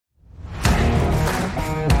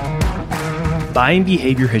Buying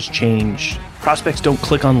behavior has changed. Prospects don't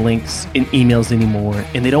click on links in emails anymore,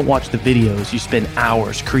 and they don't watch the videos you spend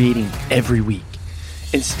hours creating every week.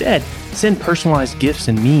 Instead, send personalized gifts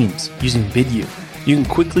and memes using Vidyou. You can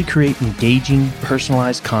quickly create engaging,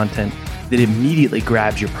 personalized content that immediately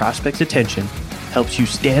grabs your prospect's attention, helps you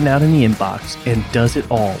stand out in the inbox, and does it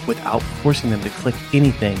all without forcing them to click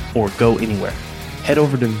anything or go anywhere. Head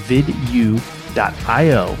over to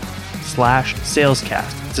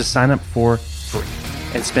vidyou.io/salescast to sign up for free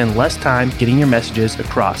and spend less time getting your messages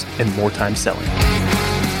across and more time selling.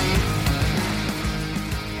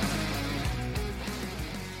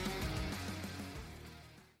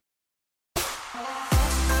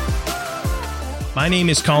 My name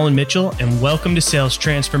is Colin Mitchell, and welcome to Sales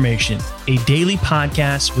Transformation, a daily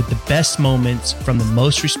podcast with the best moments from the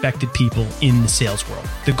most respected people in the sales world.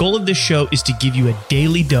 The goal of this show is to give you a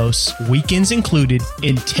daily dose, weekends included,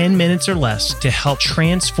 in 10 minutes or less to help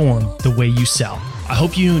transform the way you sell. I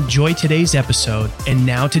hope you enjoy today's episode, and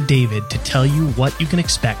now to David to tell you what you can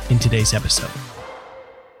expect in today's episode.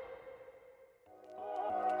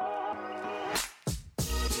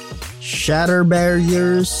 Shatter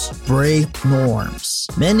barriers, break norms.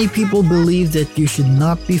 Many people believe that you should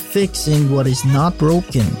not be fixing what is not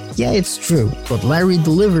broken. Yeah, it's true, but Larry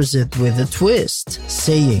delivers it with a twist,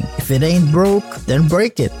 saying, if it ain't broke, then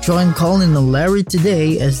break it. Join Colin and Larry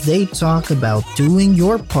today as they talk about doing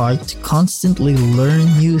your part to constantly learn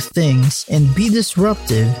new things and be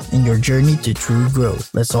disruptive in your journey to true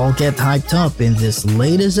growth. Let's all get hyped up in this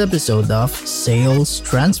latest episode of Sales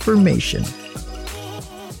Transformation.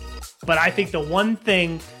 But I think the one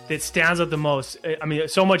thing that stands out the most, I mean,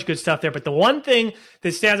 so much good stuff there, but the one thing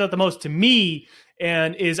that stands out the most to me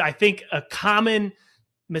and is, I think, a common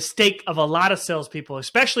mistake of a lot of salespeople,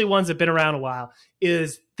 especially ones that have been around a while,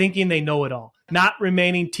 is thinking they know it all, not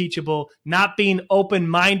remaining teachable, not being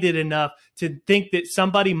open-minded enough to think that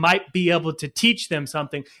somebody might be able to teach them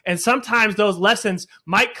something. And sometimes those lessons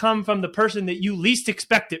might come from the person that you least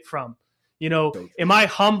expect it from. You know, am I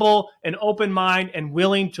humble and open mind and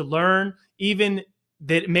willing to learn, even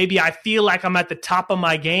that maybe I feel like I'm at the top of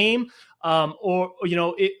my game, or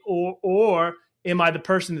am I the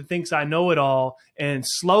person that thinks I know it all? And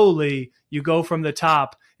slowly you go from the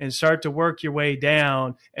top and start to work your way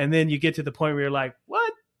down, and then you get to the point where you're like,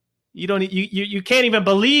 "What? You can't even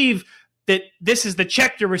believe that this is the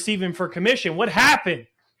check you're receiving for commission. What happened?"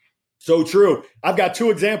 So true. I've got two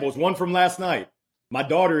examples. One from last night. My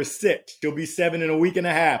daughter is 6. She'll be 7 in a week and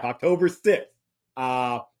a half, October 6th.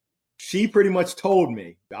 She pretty much told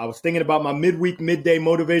me, I was thinking about my midday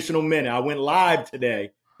motivational minute. I went live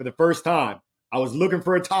today for the first time. I was looking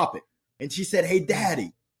for a topic. And she said, "Hey,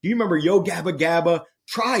 Daddy, do you remember Yo Gabba Gabba?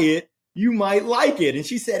 Try it. You might like it." And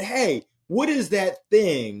she said, "Hey, what is that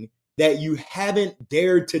thing that you haven't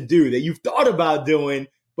dared to do, that you've thought about doing,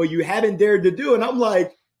 but you haven't dared to do?" And I'm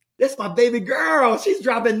like, that's my baby girl. She's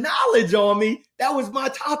dropping knowledge on me. That was my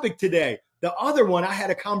topic today. The other one, I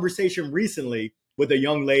had a conversation recently with a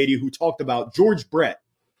young lady who talked about George Brett,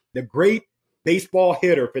 the great baseball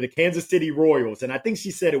hitter for the Kansas City Royals. And I think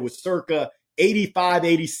she said it was circa 85,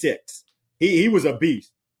 86. He was a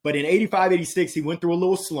beast. But in 85, 86, he went through a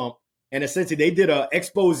little slump. And essentially they did an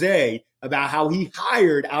expose about how he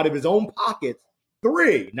hired out of his own pockets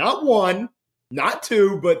 3, not 1, not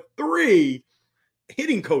 2, but 3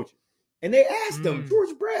 hitting coaches. And they asked him,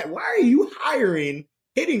 "George Brett, why are you hiring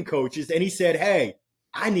hitting coaches?" And he said, "Hey,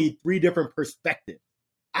 I need 3 different perspectives.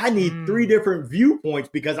 I need 3 different viewpoints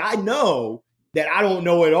because I know that I don't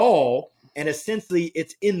know it all. And essentially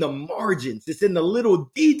it's in the margins. It's in the little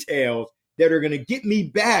details that are going to get me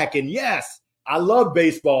back. And yes, I love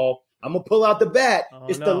baseball. I'm going to pull out the bat.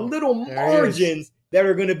 The little margins that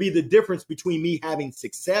are going to be the difference between me having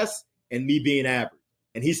success and me being average."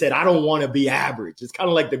 And he said, "I don't want to be average." It's kind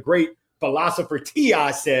of like the great philosopher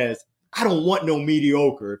T.I. says, "I don't want no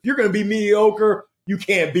mediocre. If you're going to be mediocre, you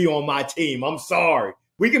can't be on my team. I'm sorry.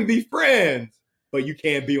 We can be friends, but you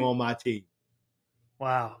can't be on my team."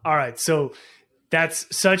 Wow. All right. So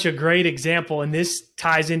that's such a great example. And this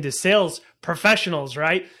ties into sales professionals,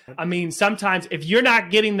 right? I mean, sometimes if you're not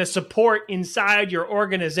getting the support inside your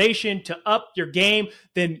organization to up your game,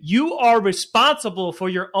 then you are responsible for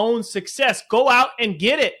your own success. Go out and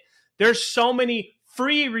get it. There's so many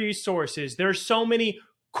free resources. There's so many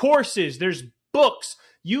courses. There's books.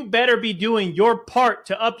 You better be doing your part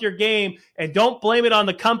to up your game, and don't blame it on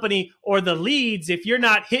the company or the leads if you're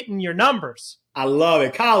not hitting your numbers. I love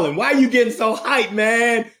it. Colin, why are you getting so hyped,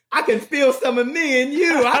 man? I can feel some of me in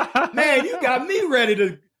you. Man, you got me ready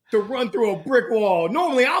to run through a brick wall.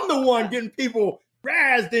 Normally, I'm the one getting people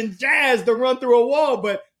razzed and jazzed to run through a wall,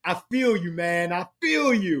 but I feel you, man. I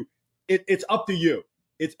feel you. it's up to you.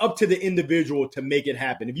 It's up to the individual to make it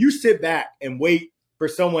happen. If you sit back and wait for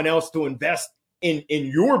someone else to invest in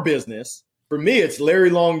your business, for me, it's Larry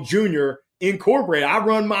Long Jr. Incorporated. I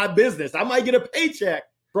run my business. I might get a paycheck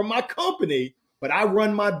from my company, but I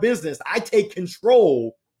run my business. I take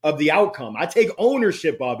control of the outcome. I take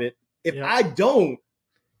ownership of it. If I don't,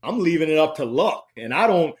 I'm leaving it up to luck. And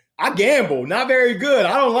I gamble, not very good.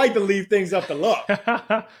 I don't like to leave things up to luck.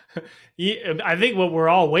 I think what we're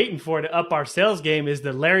all waiting for to up our sales game is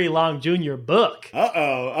the Larry Long Jr. book.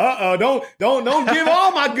 Don't give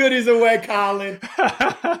all my goodies away, Colin.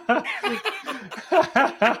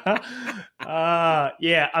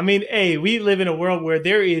 Yeah. I mean, hey, we live in a world where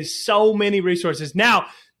there is so many resources. Now,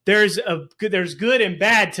 there's good and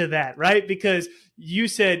bad to that, right? Because you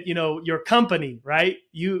said, your company, right?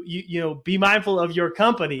 You be mindful of your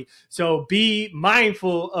company. So be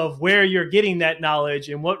mindful of where you're getting that knowledge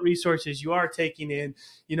and what resources you are taking in.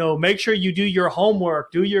 Make sure you do your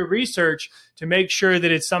homework, do your research to make sure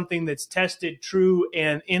that it's something that's tested, true,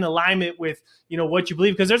 and in alignment with, what you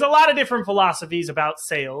believe. Because there's a lot of different philosophies about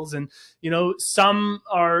sales, and, some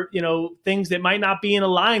are, things that might not be in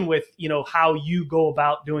line with, how you go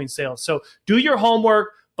about doing sales. So do your homework,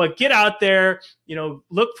 but get out there,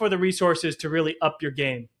 look for the resources to really up your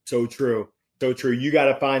game. So true. So true. You got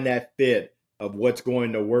to find that fit of what's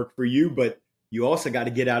going to work for you, but you also got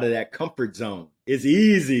to get out of that comfort zone. It's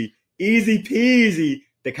easy peasy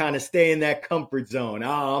to kind of stay in that comfort zone.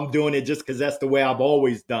 I'm doing it just because that's the way I've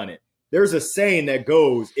always done it. There's a saying that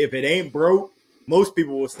goes, if it ain't broke, most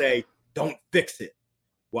people will say, don't fix it.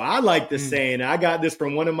 Well, I like this saying. I got this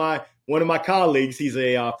from one of my colleagues. He's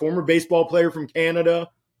a former baseball player from Canada,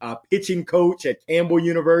 pitching coach at Campbell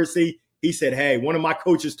University. He said, hey, one of my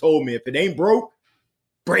coaches told me, if it ain't broke,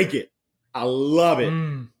 break it. I love it.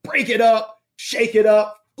 Break it up, shake it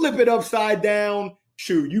up, flip it upside down.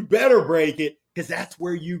 Shoot, you better break it because that's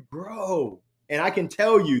where you grow. And I can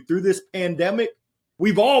tell you through this pandemic,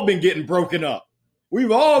 we've all been getting broken up.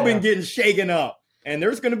 We've all been getting shaken up. And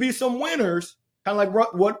there's going to be some winners, kind of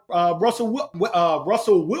like what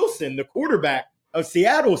Russell Wilson, the quarterback of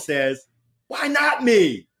Seattle, says, why not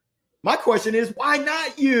me? My question is, why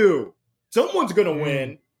not you? Someone's going to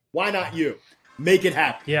win. Why not you? Make it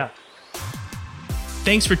happen. Yeah.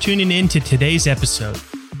 Thanks for tuning in to today's episode.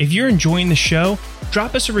 If you're enjoying the show,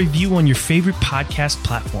 drop us a review on your favorite podcast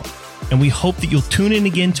platform. And we hope that you'll tune in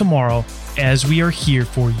again tomorrow as we are here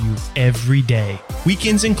for you every day,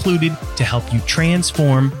 weekends included, to help you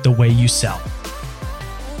transform the way you sell.